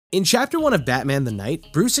In Chapter 1 of Batman the Knight,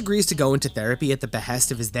 Bruce agrees to go into therapy at the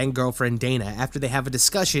behest of his then-girlfriend Dana after they have a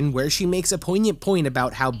discussion where she makes a poignant point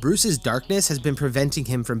about how Bruce's darkness has been preventing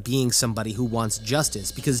him from being somebody who wants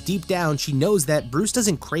justice, because deep down she knows that Bruce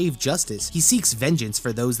doesn't crave justice, he seeks vengeance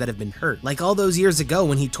for those that have been hurt. Like all those years ago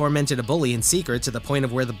when he tormented a bully in secret to the point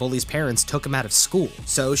of where the bully's parents took him out of school.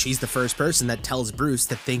 So she's the first person that tells Bruce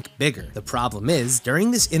to think bigger. The problem is,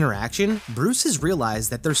 during this interaction, Bruce has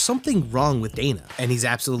realized that there's something wrong with Dana, and he's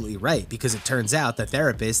absolutely right, because it turns out the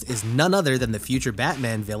therapist is none other than the future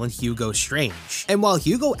Batman villain Hugo Strange. And while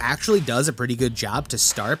Hugo actually does a pretty good job to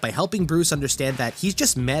start by helping Bruce understand that he's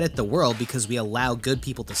just mad at the world because we allow good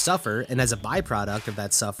people to suffer, and as a byproduct of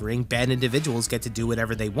that suffering, bad individuals get to do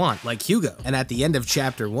whatever they want, like Hugo. And at the end of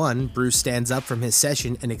Chapter 1, Bruce stands up from his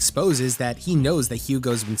session and exposes that he knows that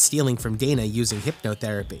Hugo's been stealing from Dana using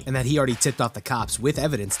hypnotherapy, and that he already tipped off the cops with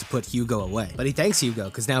evidence to put Hugo away. But he thanks Hugo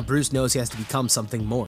because now Bruce knows he has to become something more.